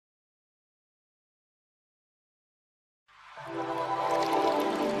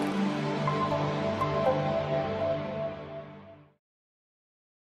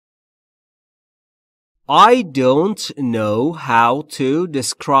I don't know how to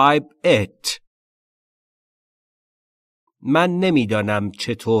describe it. من نمیدانم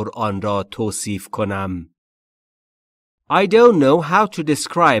چطور آن را توصیف کنم. I don't know how to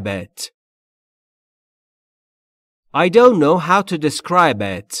describe it. I don't know how to describe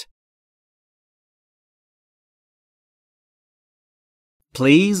it.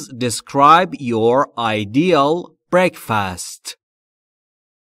 Please describe your ideal breakfast.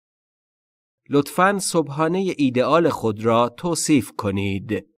 لطفاً صبحانه ایدئال خود را توصیف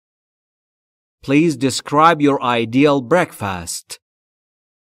کنید. Please describe your ideal breakfast.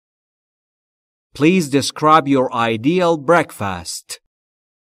 Please describe your ideal breakfast.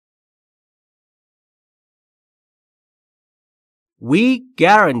 We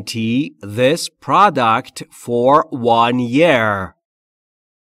guarantee this product for 1 year.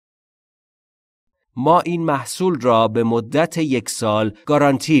 ما این محصول را به مدت 1 سال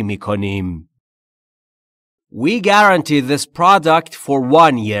گارانتی می کنیم. We guarantee this product for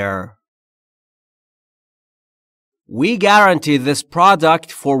 1 year. We guarantee this product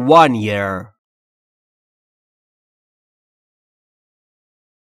for 1 year.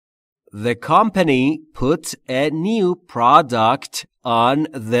 The company put a new product on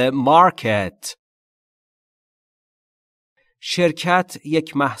the market. شرکت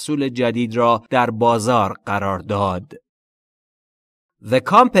یک محصول جدید را در بازار قرار داد. The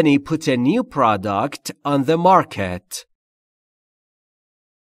company put a new product on the market.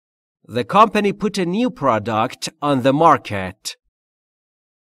 The company put a new product on the market.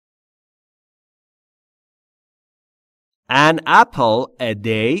 An apple a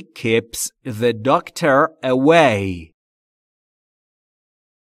day keeps the doctor away.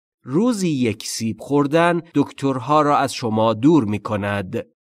 روزی 1 سیب خوردن دکترها را از شما دور می کند.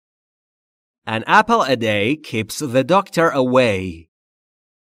 An apple a day keeps the doctor away.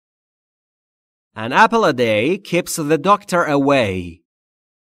 An apple a day keeps the doctor away.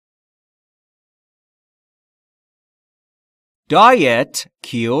 Diet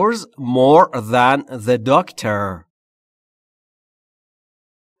cures more than the doctor.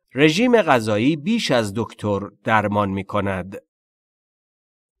 رژیم غذایی بیش از دکتر درمان می کند.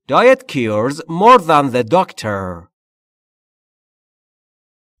 Diet cures more than the doctor.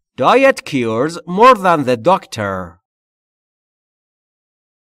 Diet cures more than the doctor.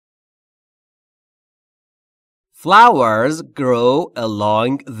 Flowers grow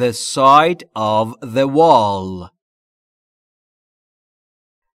along the side of the wall.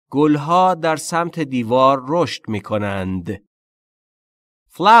 گلها در سمت دیوار رشد می کنند.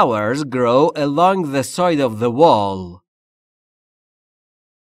 Flowers grow along the side of the wall.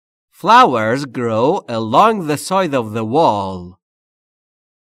 Flowers grow along the side of the wall.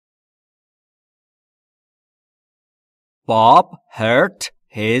 Bob hurt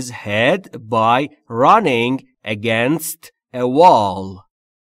his head by running against a wall.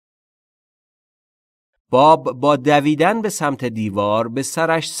 باب با دویدن به سمت دیوار به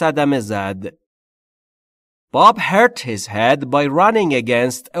سرش صدمه زد. Bob hurt his head by running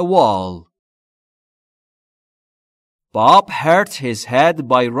against a wall. Bob hurt his head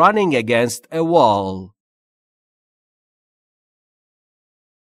by running against a wall.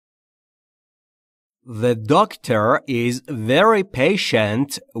 The doctor is very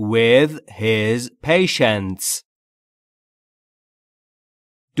patient with his patients.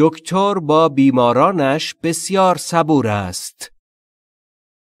 دکتر با بیمارانش بسیار صبور است.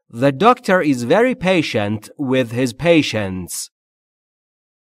 The doctor is very patient with his patients.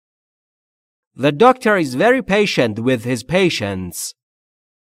 The doctor is very patient with his patients.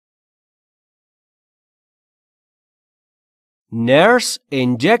 Nurse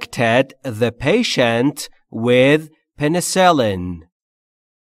injected the patient with penicillin.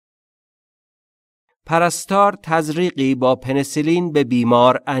 پرستار تزریقی با پنیسیلین به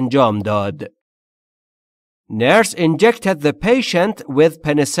بیمار انجام داد. Nurse injected the patient with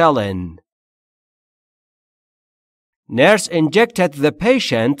penicillin. Nurse injected the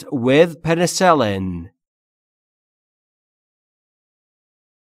patient with penicillin.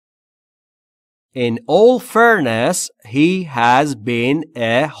 In all fairness, he has been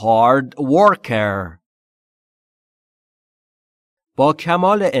a hard worker. با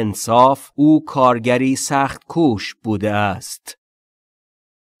کمال انصاف او کارگری سخت کوش بوده است.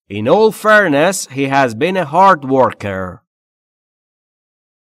 In all fairness, he has been a hard worker.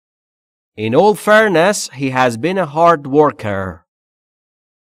 In all fairness, he has been a hard worker.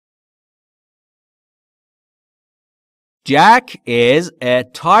 Jack is a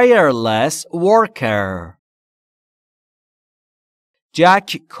tireless worker.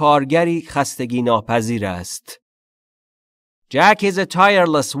 جک کارگری خستگی ناپذیر است. Jack is a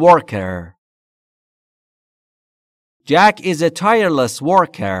tireless worker. Jack is a tireless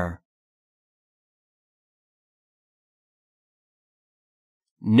worker.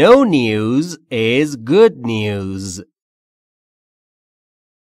 No news is good news.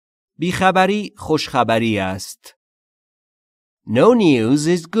 بیخبری خوشخبری است. No news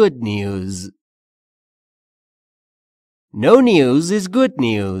is good news. No news is good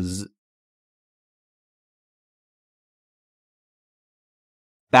news.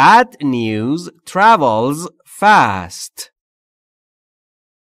 Bad news travels fast.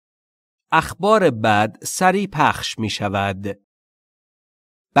 اخبار بد سریع پخش می شود.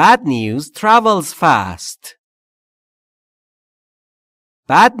 Bad news travels fast.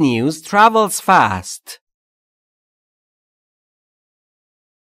 Bad news travels fast.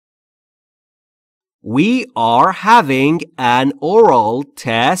 We are having an oral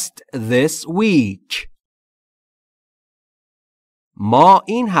test this week. ما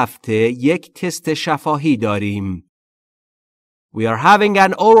این هفته یک تست شفاهی داریم. We are having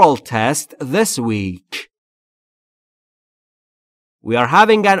an oral test this week. We are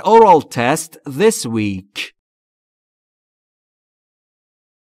having an oral test this week.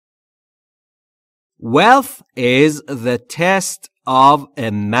 Wealth is the test of a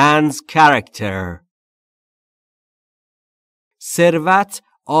man's character. ثروت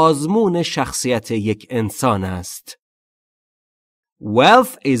آزمون شخصیت یک انسان است.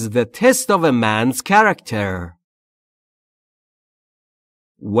 Wealth is the test of a man's character.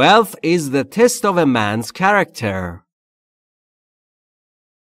 Wealth is the test of a man's character.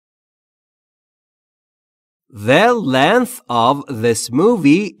 The length of this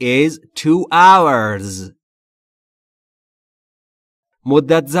movie is 2 hours.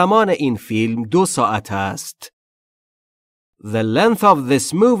 مدت زمان این فیلم 2 ساعت است. The length of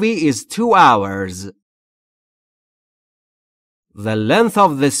this movie is 2 hours. The length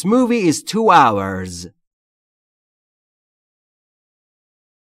of this movie is 2 hours.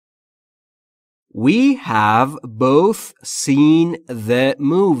 We have both seen the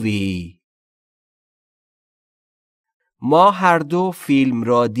movie. ما هر دو فیلم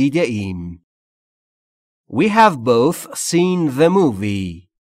را دیده ایم. We have both seen the movie.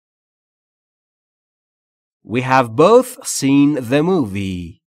 We have both seen the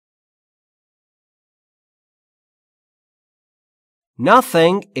movie.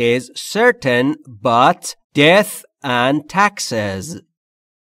 Nothing is certain but death and taxes.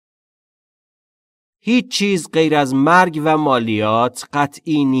 هیچ چیز غیر از مرگ و مالیات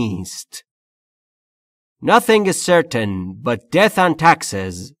قطعی نیست. Nothing is certain but death and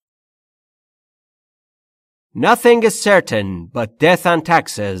taxes. Nothing is certain but death and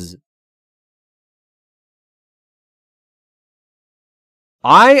taxes.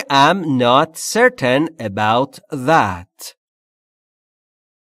 I am not certain about that.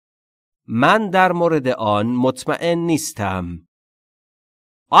 من در مورد آن مطمئن نیستم.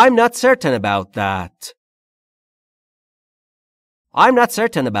 I'm not certain about that. I'm not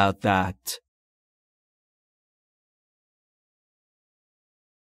certain about that.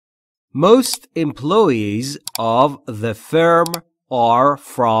 Most employees of the firm are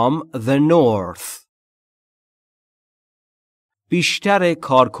from the north. بیشتر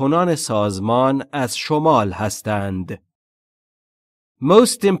کارکنان سازمان از شمال هستند.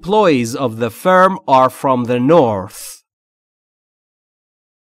 Most employees of the firm are from the north.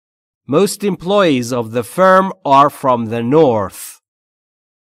 Most employees of the firm are from the north.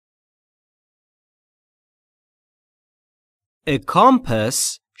 A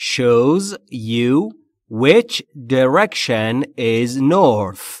compass shows you which direction is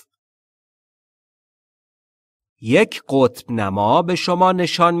north. یک قطب نما به شما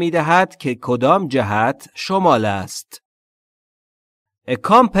نشان می دهد که کدام جهت شمال است. A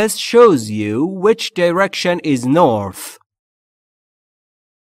compass shows you which direction is north.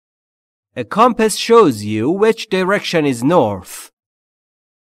 A compass shows you which direction is north.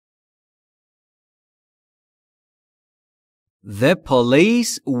 The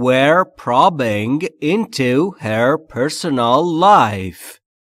police were probing into her personal life.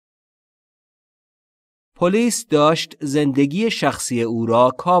 پلیس داشت زندگی شخصی او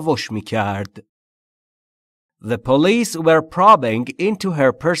را کاوش می کرد. The police were probing into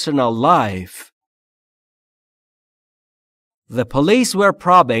her personal life. The police were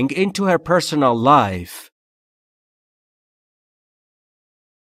probing into her personal life.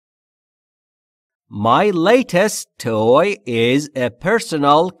 My latest toy is a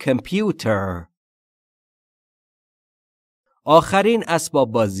personal computer. آخرین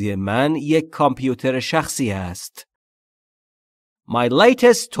اسباب بازی من یک کامپیوتر شخصی است. My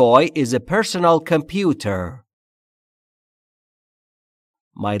latest toy is a personal computer.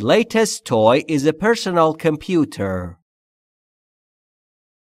 My latest toy is a personal computer.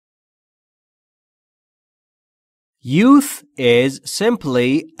 Youth is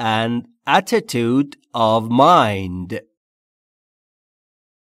simply an attitude of mind.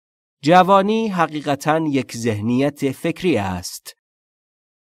 جوانی حقیقتاً یک ذهنیت فکری است.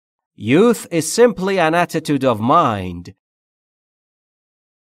 Youth is simply an attitude of mind.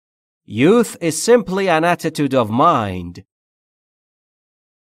 Youth is simply an attitude of mind.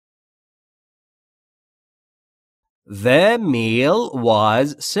 The meal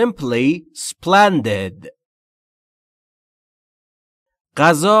was simply splendid.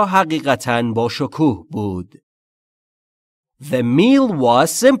 غذا حقیقتاً با شکوه بود. The meal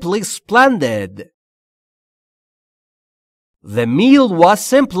was simply splendid. The meal was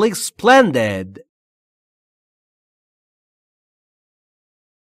simply splendid.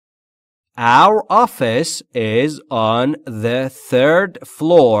 Our office is on the 3rd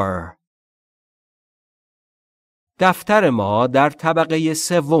floor. دفتر ما در طبقه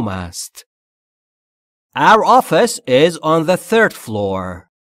سوم است. Our office is on the 3rd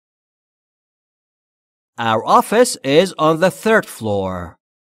floor. Our office is on the 3rd floor.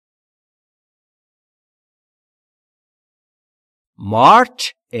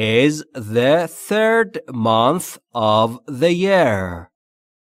 March is the 3rd month of the year.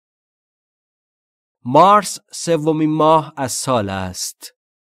 مارس سومین ماه از سال است.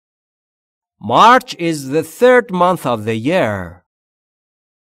 March is the 3rd month of the year.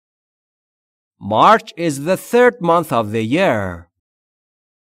 March is the 3rd month of the year.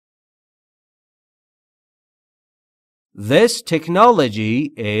 This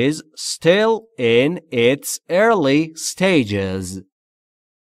technology is still in its early stages.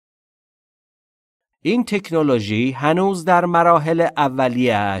 این تکنولوژی هنوز در مراحل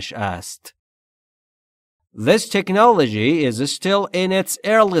اولیه‌اش است. This technology is still in its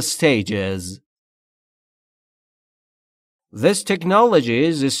early stages. This technology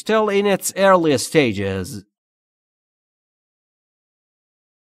is still in its early stages.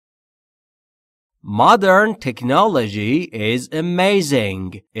 Modern technology is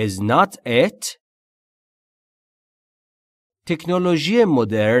amazing, is not it? تکنولوژی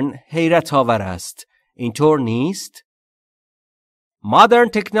مدرن حیرت آور است. اینطور نیست؟ Modern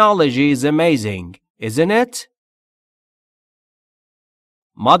technology is amazing, isn't it?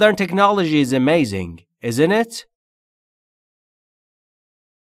 Modern technology is amazing, isn't it?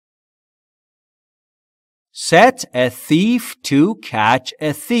 Set a thief to catch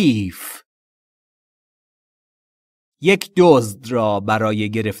a thief. یک دزد را برای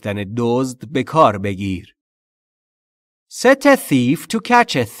گرفتن دزد به کار بگیر. Set a thief to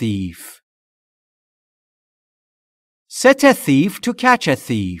catch a thief. Set a thief to catch a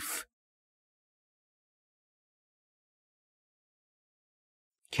thief.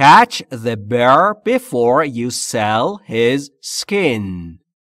 Catch the bear before you sell his skin.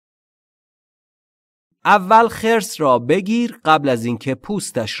 اول خرس را بگیر قبل از اینکه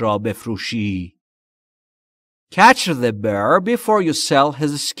پوستش را بفروشی. Catch the bear before you sell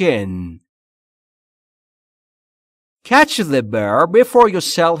his skin. Catch the bear before you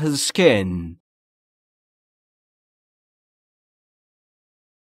sell his skin.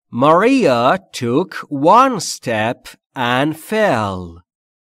 Maria took one step and fell.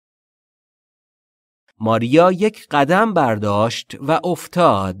 ماریا یک قدم برداشت و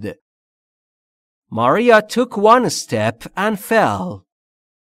افتاد. Maria took one step and fell.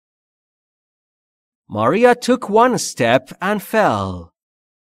 Maria took one step and fell.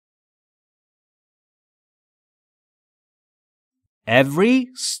 Every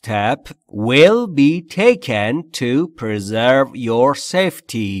step will be taken to preserve your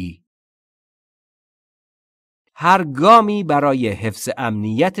safety. هر گامی برای حفظ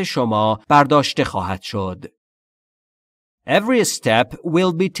امنیت شما برداشته خواهد شد. Every step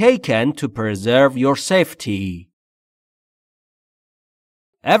will be taken to preserve your safety.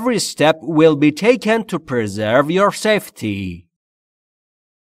 Every step will be taken to preserve your safety.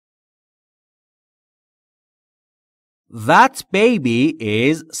 That baby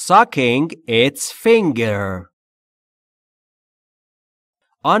is sucking its finger.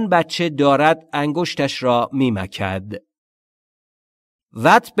 آن بچه دارد انگشتش را میمکد.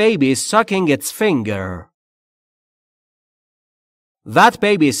 That baby is sucking its finger. That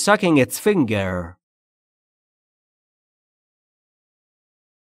baby is sucking its finger.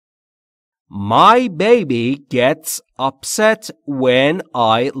 My baby gets upset when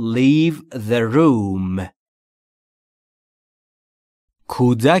I leave the room.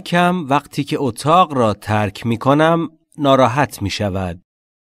 کودکم وقتی که اتاق را ترک می کنم ناراحت می شود.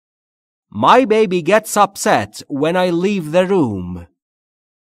 My baby gets upset when I leave the room.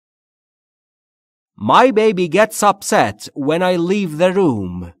 My baby gets upset when I leave the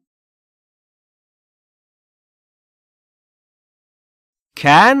room.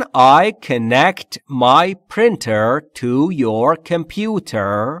 Can I connect my printer to your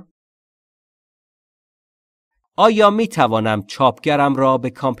computer? آیا می توانم چاپگرم را به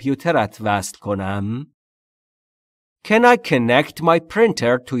کامپیوترت وصل کنم؟ Can I connect my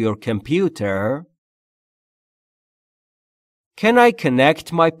printer to your computer? Can I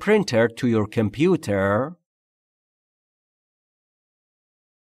connect my printer to your computer?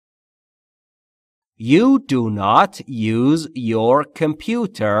 You do not use your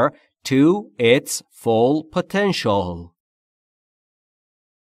computer to its full potential.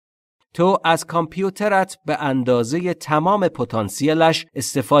 تو از کامپیوترت به اندازه تمام پتانسیلش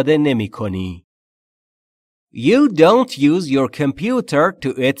استفاده نمی کنی. You don't use your computer to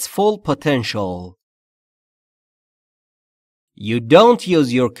its full potential. You don't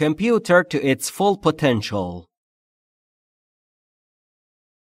use your computer to its full potential.